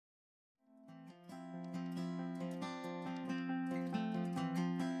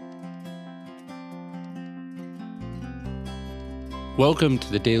Welcome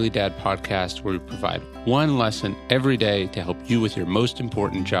to the Daily Dad Podcast, where we provide one lesson every day to help you with your most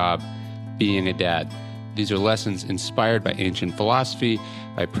important job, being a dad. These are lessons inspired by ancient philosophy,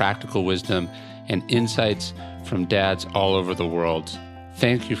 by practical wisdom, and insights from dads all over the world.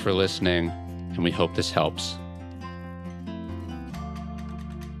 Thank you for listening, and we hope this helps.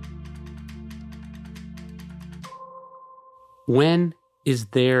 When is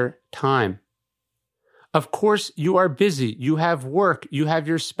their time? Of course, you are busy. You have work. You have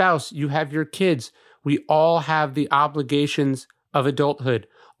your spouse. You have your kids. We all have the obligations of adulthood.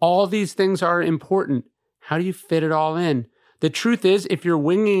 All these things are important. How do you fit it all in? The truth is, if you're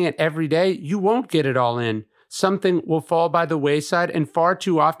winging it every day, you won't get it all in. Something will fall by the wayside, and far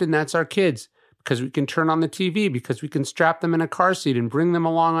too often that's our kids, because we can turn on the TV, because we can strap them in a car seat and bring them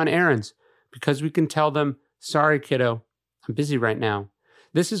along on errands, because we can tell them, sorry, kiddo, I'm busy right now.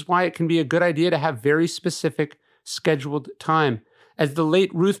 This is why it can be a good idea to have very specific scheduled time. As the late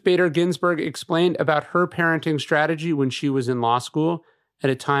Ruth Bader Ginsburg explained about her parenting strategy when she was in law school, at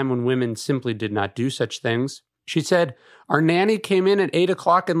a time when women simply did not do such things, she said, "Our nanny came in at 8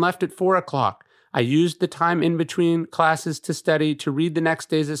 o'clock and left at 4 o'clock. I used the time in between classes to study, to read the next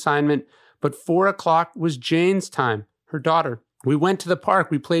day's assignment, but 4 o'clock was Jane's time, her daughter. We went to the park,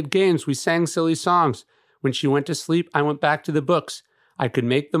 we played games, we sang silly songs. When she went to sleep, I went back to the books. I could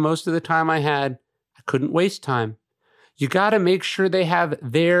make the most of the time I had. I couldn't waste time." You got to make sure they have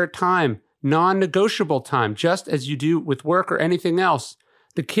their time, non-negotiable time, just as you do with work or anything else.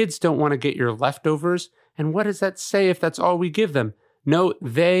 The kids don't want to get your leftovers. And what does that say if that's all we give them? No,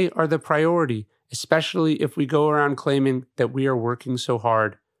 they are the priority, especially if we go around claiming that we are working so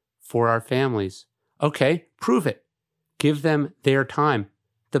hard for our families. Okay, prove it. Give them their time,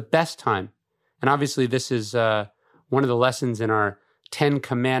 the best time. And obviously, this is one of the lessons in our 10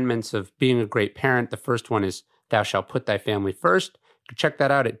 commandments of being a great parent. The first one is, thou shalt put thy family first. You can check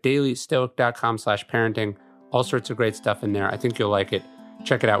that out at dailystoic.com/parenting. All sorts of great stuff in there. I think you'll like it.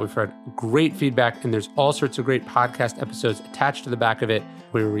 Check it out. We've heard great feedback, and there's all sorts of great podcast episodes attached to the back of it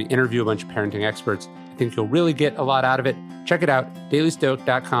where we interview a bunch of parenting experts. I think you'll really get a lot out of it. Check it out,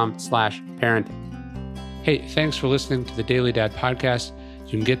 dailystoic.com/parenting. Hey, thanks for listening to the Daily Dad Podcast.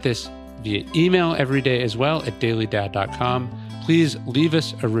 You can get this via email every day as well at dailydad.com. Please leave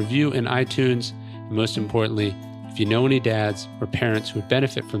us a review in iTunes. And most importantly, if you know any dads or parents who would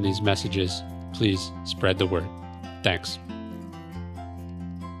benefit from these messages, please spread the word. Thanks.